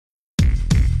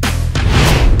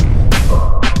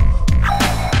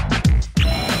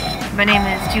My name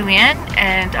is Julianne,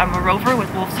 and I'm a rover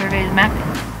with Wolf Survey Mapping.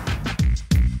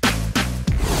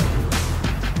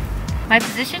 My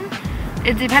position?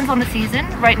 It depends on the season.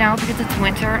 Right now, because it's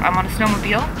winter, I'm on a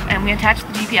snowmobile, and we attach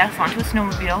the GPS onto a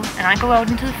snowmobile, and I go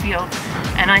out into the field,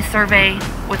 and I survey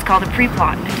what's called a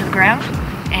pre-plot into the ground,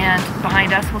 and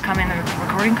behind us will come in a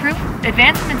recording crew.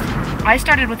 Advancements, I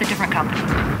started with a different company,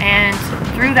 and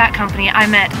through that company, I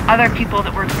met other people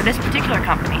that worked for this particular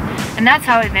company, and that's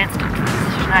how I advanced into the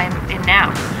position I'm in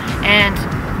now. And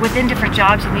within different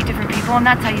jobs, you meet different people, and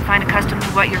that's how you find accustomed to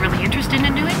what you're really interested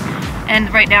in doing.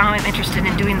 And right now I'm interested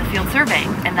in doing the field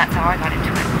surveying, and that's how I got into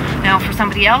it. Now for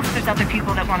somebody else, there's other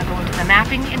people that want to go into the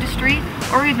mapping industry,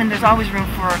 or even there's always room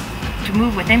to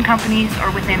move within companies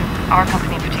or within our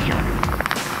company in particular.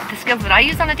 The skills that I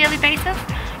use on a daily basis,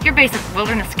 your basic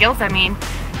wilderness skills. I mean,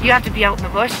 you have to be out in the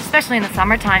bush, especially in the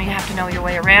summertime. You have to know your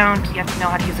way around. You have to know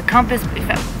how to use a compass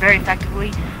very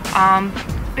effectively.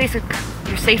 Basic,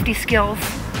 your safety skills.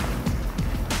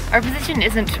 Our position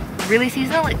isn't really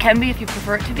seasonal. It can be if you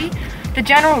prefer it to be. The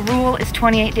general rule is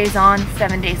 28 days on,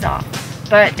 7 days off,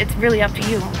 but it's really up to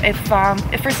you. If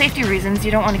for safety reasons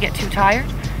you don't want to get too tired,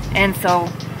 and so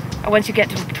once you get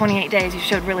to 28 days you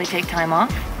should really take time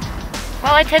off.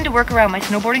 Well, I tend to work around my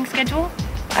snowboarding schedule.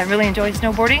 I really enjoy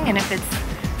snowboarding, and if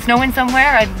it's snowing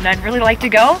somewhere I'd really like to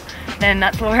go, then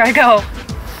that's where I go.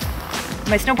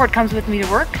 My snowboard comes with me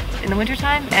to work in the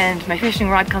wintertime, and my fishing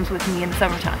rod comes with me in the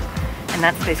summertime, and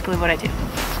that's basically what I do.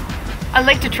 I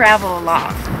like to travel a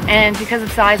lot, and because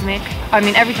of Seismic, I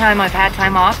mean, every time I've had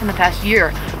time off in the past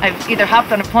year, I've either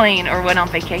hopped on a plane or went on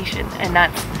vacation, and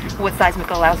that's what Seismic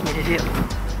allows me to do.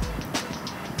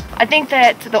 I think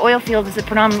that the oil field is a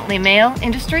predominantly male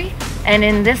industry, and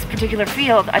in this particular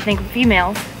field, I think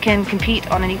females can compete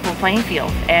on an equal playing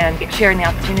field and share in the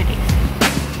opportunities.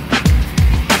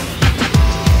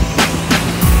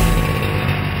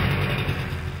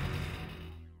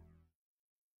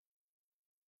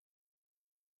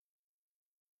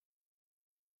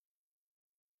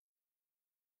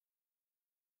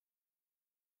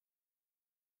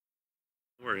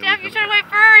 Jeff, you should have went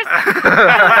first!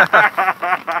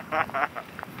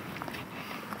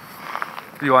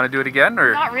 Do you want to do it again,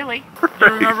 or? Not really. Do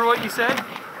you remember what you said?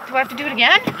 Do I have to do it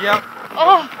again? Yep.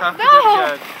 Oh,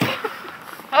 no!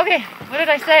 Okay, what did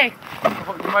I say?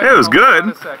 It was good.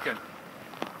 A second.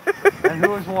 And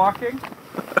who was walking?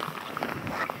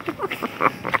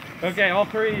 Okay, all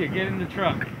three of you, get in the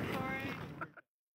truck.